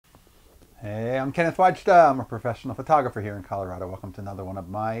Hey, I'm Kenneth Wajda. I'm a professional photographer here in Colorado. Welcome to another one of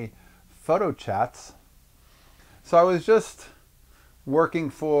my photo chats. So I was just working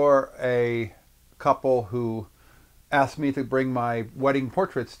for a couple who asked me to bring my wedding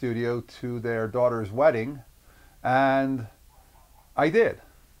portrait studio to their daughter's wedding, and I did.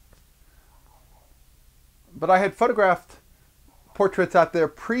 But I had photographed portraits at their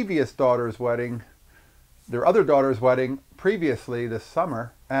previous daughter's wedding, their other daughter's wedding previously this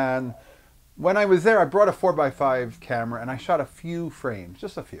summer, and when I was there, I brought a 4x5 camera and I shot a few frames,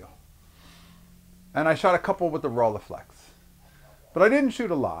 just a few. And I shot a couple with the Rolleiflex. But I didn't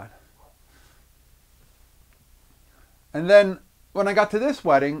shoot a lot. And then when I got to this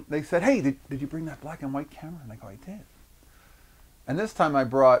wedding, they said, hey, did you bring that black and white camera? And I go, I did. And this time I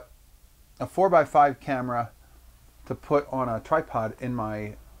brought a 4x5 camera to put on a tripod in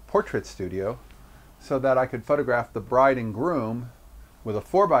my portrait studio so that I could photograph the bride and groom with a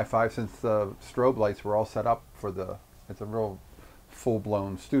 4x5, since the strobe lights were all set up for it's a real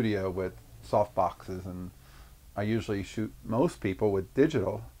full-blown studio with soft boxes, and I usually shoot most people with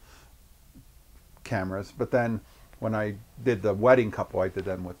digital cameras, but then when I did the wedding couple, I did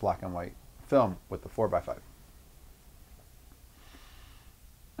them with black and white film with the 4x5.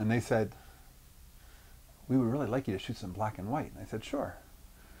 And they said, we would really like you to shoot some black and white. And I said, sure.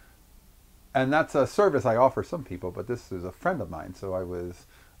 And that's a service I offer some people, but this is a friend of mine, so I was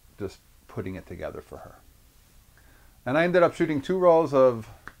just putting it together for her. And I ended up shooting 2 rolls of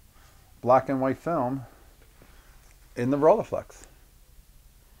black and white film in the Rolleiflex.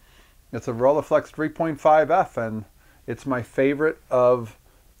 It's a Rolleiflex 3.5F, and it's my favorite of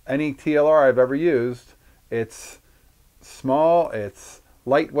any TLR I've ever used. It's small, it's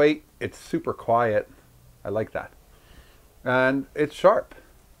lightweight, it's super quiet. I like that. And it's sharp.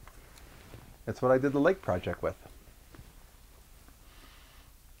 That's what I did the lake project with.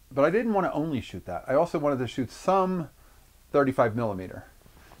 But I didn't want to only shoot that. I also wanted to shoot some 35mm.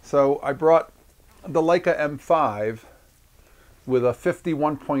 So I brought the Leica M5 with a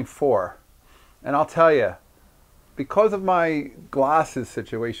 51.4. And I'll tell you, because of my glasses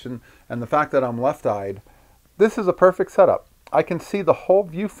situation and the fact that I'm left-eyed, this is a perfect setup. I can see the whole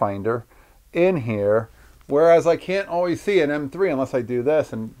viewfinder in here, whereas I can't always see an M3 unless I do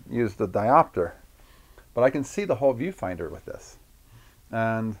this and use the diopter. But I can see the whole viewfinder with this.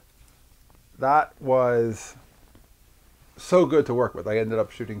 And that was so good to work with. I ended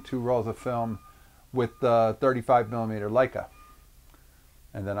up shooting 2 rolls of film with the 35mm Leica.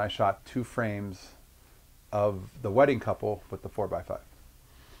 And then I shot 2 frames of the wedding couple with the 4x5.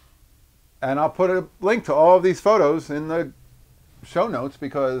 And I'll put a link to all of these photos in the show notes,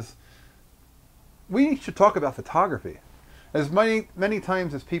 because we should talk about photography. As many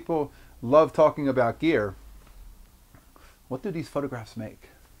times as people love talking about gear, what do these photographs make?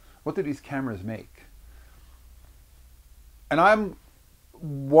 What do these cameras make? And I'm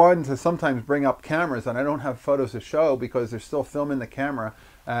one to sometimes bring up cameras and I don't have photos to show because there's still film in the camera,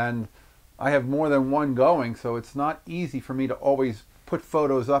 and I have more than one going, so it's not easy for me to always put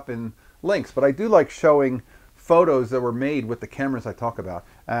photos up in links. But I do like showing photos that were made with the cameras I talk about.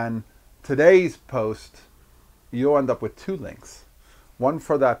 And today's post, you'll end up with 2 links. One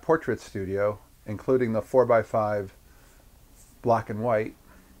for that portrait studio, including the 4x5 black and white,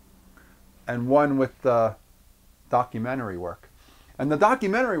 and one with the documentary work. And the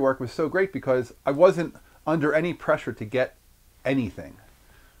documentary work was so great because I wasn't under any pressure to get anything.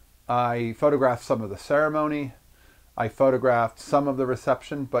 I photographed some of the ceremony, I photographed some of the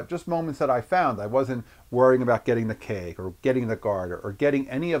reception, but just moments that I found. I wasn't worrying about getting the cake or getting the garter or getting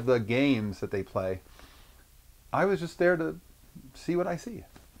any of the games that they play. I was just there to see what I see.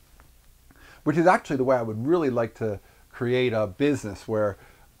 Which is actually the way I would really like to create a business, where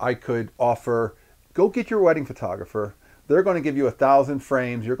I could offer, go get your wedding photographer. They're going to give you 1,000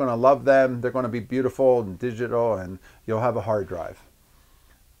 frames. You're going to love them. They're going to be beautiful and digital, and you'll have a hard drive.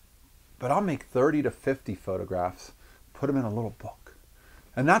 But I'll make 30 to 50 photographs, put them in a little book.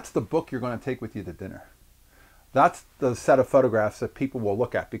 And that's the book you're going to take with you to dinner. That's the set of photographs that people will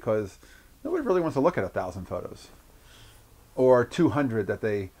look at, because nobody really wants to look at 1,000 photos. Or 200 that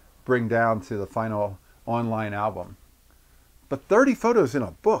they bring down to the final online album. But 30 photos in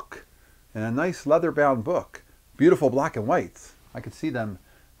a book, in a nice leather-bound book, beautiful black and whites. I could see them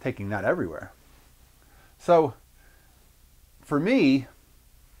taking that everywhere. So, for me,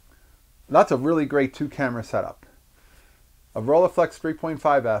 that's a really great 2-camera setup. A Rolleiflex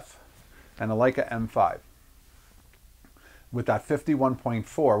 3.5F and a Leica M5 with that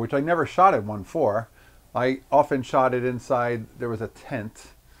 51.4, which I never shot at 1.4. I often shot it inside, there was a tent,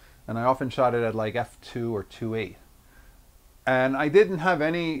 and I often shot it at like f2 or 2.8. And I didn't have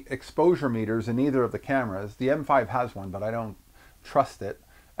any exposure meters in either of the cameras. The M5 has one, but I don't trust it.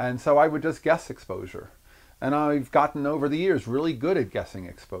 And so I would just guess exposure. And I've gotten over the years really good at guessing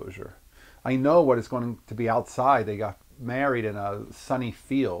exposure. I know what is going to be outside. They got married in a sunny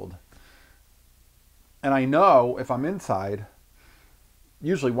field. And I know if I'm inside,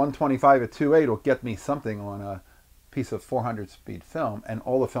 usually 125 at 2.8 will get me something on a piece of 400 speed film, and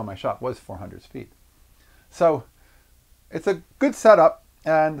all the film I shot was 400 speed. So it's a good setup,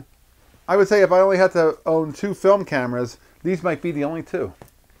 and I would say if I only had to own 2 film cameras, these might be the only 2.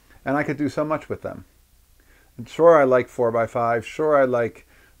 And I could do so much with them. And sure, I like 4x5, sure I like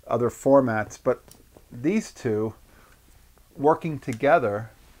other formats, but these 2 working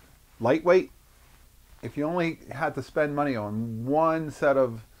together, lightweight, if you only had to spend money on 1 set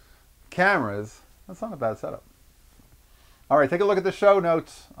of cameras, that's not a bad setup. All right, take a look at the show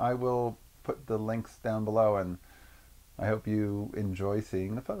notes. I will put the links down below, and I hope you enjoy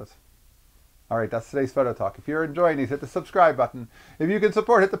seeing the photos. All right, that's today's photo talk. If you're enjoying these, hit the subscribe button. If you can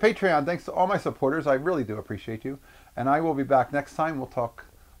support, hit the Patreon. Thanks to all my supporters. I really do appreciate you. And I will be back next time. We'll talk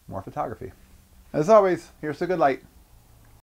more photography. As always, here's the good light.